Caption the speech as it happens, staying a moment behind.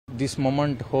this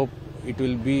moment hope it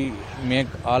will be make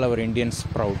all our Indians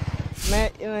proud.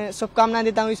 मैं शुभकामनाएं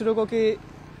देता हूँ इसरो को कि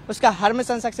उसका हर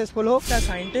मिशन सक्सेसफुल हो. The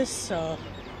scientists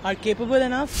are capable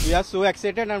enough. We are so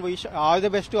excited and wish all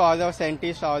the best to all our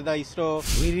scientists, all the ISRO.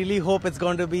 We really hope it's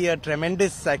going to be a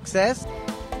tremendous success.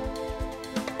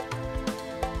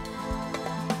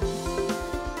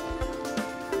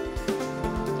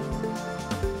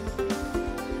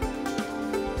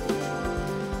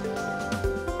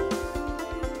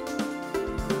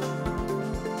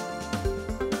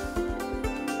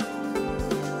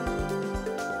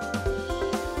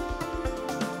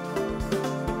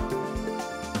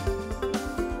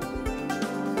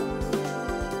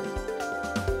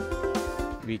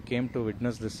 We came to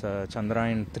witness this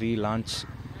Chandrayaan-3 launch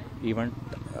event,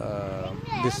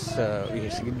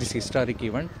 this historic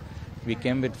event. We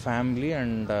came with family,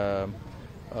 and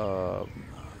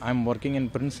I'm working in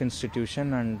Prince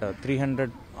Institution, and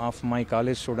 300 of my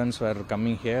college students were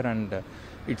coming here, and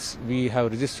we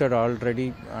have registered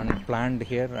already and planned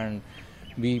here, and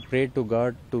we pray to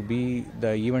God to be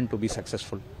the event to be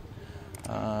successful.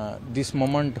 This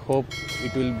moment hope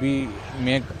it will be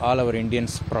make all our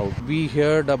Indians proud. We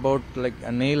heard about like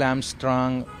Neil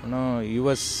Armstrong,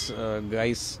 US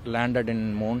guys landed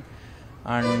in moon,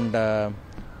 and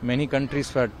many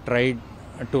countries were tried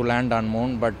to land on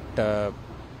moon, but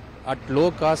at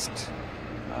low cost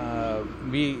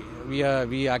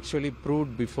we actually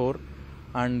proved before,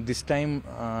 and this time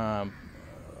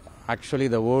actually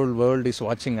the whole world is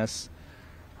watching us.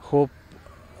 Hope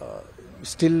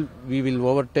still we will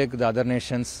overtake the other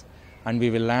nations, and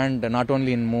we will land not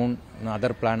only in moon,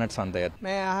 other planets on the earth.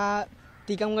 मैं यहाँ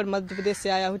टीकमगढ़ मध्य प्रदेश से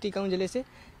आया हूँ, टीकमगढ़ जिले से.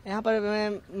 यहाँ पर मैं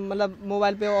मतलब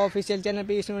मोबाइल पे ऑफिशियल चैनल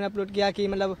पे इसने अपलोड किया कि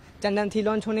मतलब चंद्रयान-3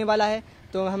 लॉन्च होने वाला है.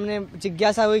 तो हमने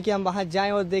जिज्ञासा हुई कि हम वहाँ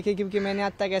जाएं और देखें, क्योंकि मैंने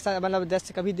आज तक ऐसा मतलब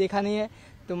दृश्य कभी देखा नहीं है.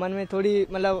 तो मन में थोड़ी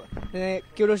मतलब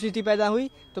क्यूरोसिटी पैदा हुई,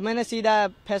 तो मैंने सीधा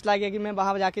फैसला किया कि मैं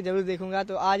वहाँ जाके ज़रूर देखूंगा.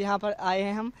 तो आज यहाँ पर आए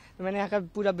हैं हम, तो मैंने यहाँ पर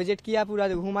पूरा विजिट किया, पूरा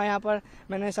घूमा यहाँ पर,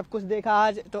 मैंने सब कुछ देखा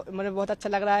आज. तो मुझे बहुत अच्छा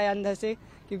लग रहा है अंदर से,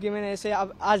 क्योंकि मैंने इसे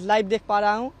अब आज लाइव देख पा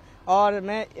रहा हूँ. और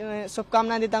मैं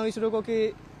शुभकामनाएं देता हूँ इसरो को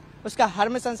कि उसका हर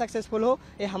मिशन सक्सेसफुल हो.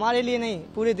 ये हमारे लिए नहीं,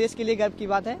 पूरे देश के लिए गर्व की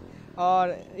बात है.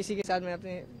 और इसी के साथ मैं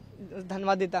अपने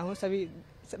धन्यवाद देता हूँ, सभी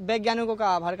वैज्ञानिकों का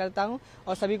आभार करता हूँ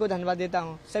और सभी को धन्यवाद देता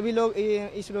हूँ. सभी लोग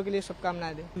इसरो के लिए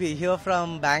शुभकामनाएं दें. We're here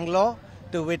from Bangalore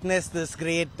to witness this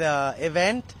great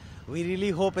event. We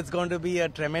really hope it's going to be a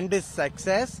tremendous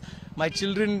success. My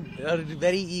children are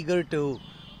very eager to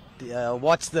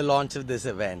watch the launch of this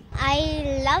event.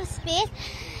 I love space,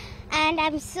 and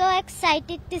I'm so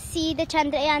excited to see the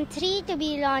Chandrayaan-3 to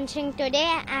be launching today,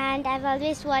 and I've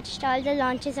always watched all the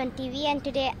launches on TV, and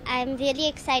today I'm really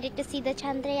excited to see the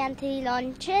Chandrayaan-3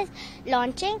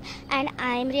 launching, and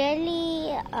I'm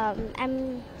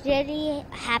really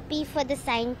happy for the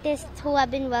scientists who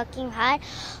have been working hard.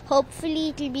 Hopefully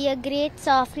it will be a great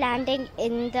soft landing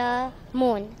in the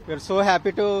moon. We are so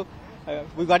happy to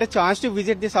we got a chance to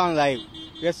visit this on live.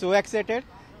 We are so excited.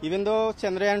 Even though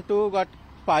Chandrayaan-2 got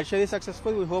partially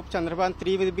successful, we hope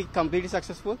Chandrayaan-3 will be completely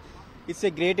successful. It's a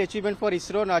great achievement for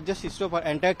ISRO, not just ISRO, for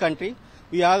entire country.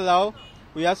 We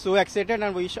are so excited,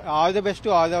 and we wish all the best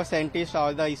to all our scientists,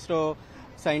 all the ISRO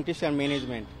scientists and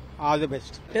management. All the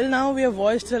best. Till now we have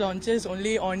watched the launches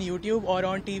only on YouTube or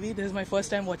on TV. This is my first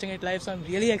time watching it live, so I'm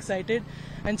really excited.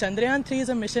 And Chandrayaan-3 is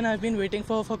a mission I've been waiting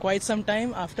for quite some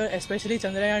time, after especially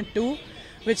Chandrayaan-2,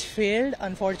 which failed.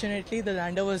 Unfortunately, the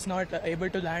lander was not able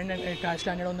to land, and it crash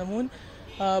landed on the moon.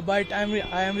 But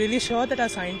I am really sure that our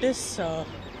scientists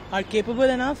are capable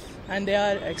enough, and they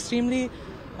are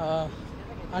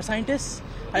our scientists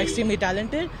are extremely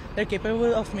talented. They're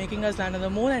capable of making us land on the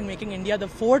moon and making India the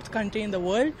 4th country in the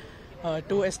world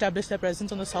to establish their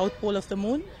presence on the south pole of the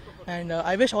moon. And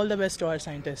I wish all the best to our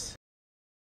scientists.